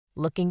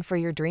Looking for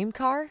your dream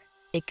car?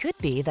 It could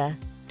be the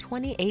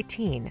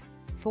 2018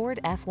 Ford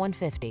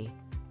F-150.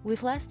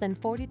 With less than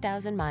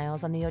 40,000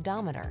 miles on the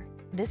odometer,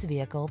 this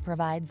vehicle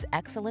provides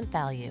excellent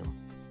value.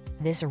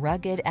 This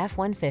rugged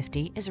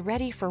F-150 is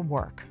ready for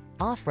work,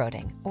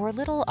 off-roading, or a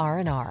little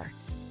R&R.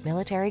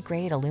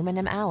 Military-grade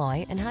aluminum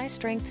alloy and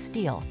high-strength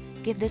steel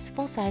give this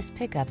full-size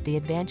pickup the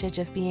advantage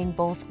of being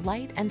both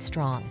light and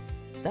strong,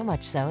 so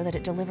much so that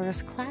it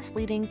delivers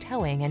class-leading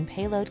towing and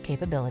payload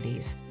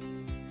capabilities.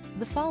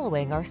 The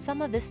following are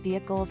some of this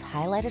vehicle's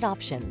highlighted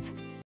options: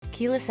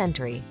 keyless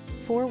entry,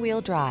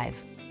 four-wheel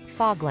drive,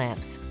 fog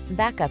lamps,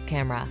 backup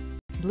camera,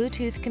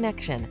 Bluetooth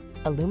connection,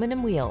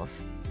 aluminum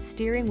wheels,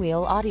 steering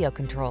wheel audio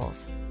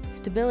controls,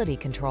 stability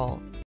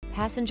control,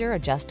 passenger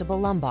adjustable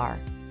lumbar,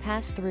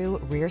 pass-through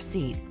rear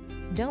seat.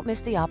 Don't miss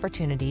the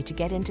opportunity to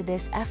get into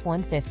this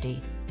F-150,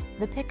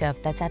 the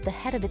pickup that's at the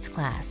head of its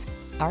class.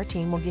 Our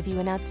team will give you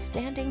an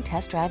outstanding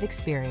test drive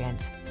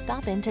experience.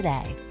 Stop in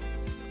today.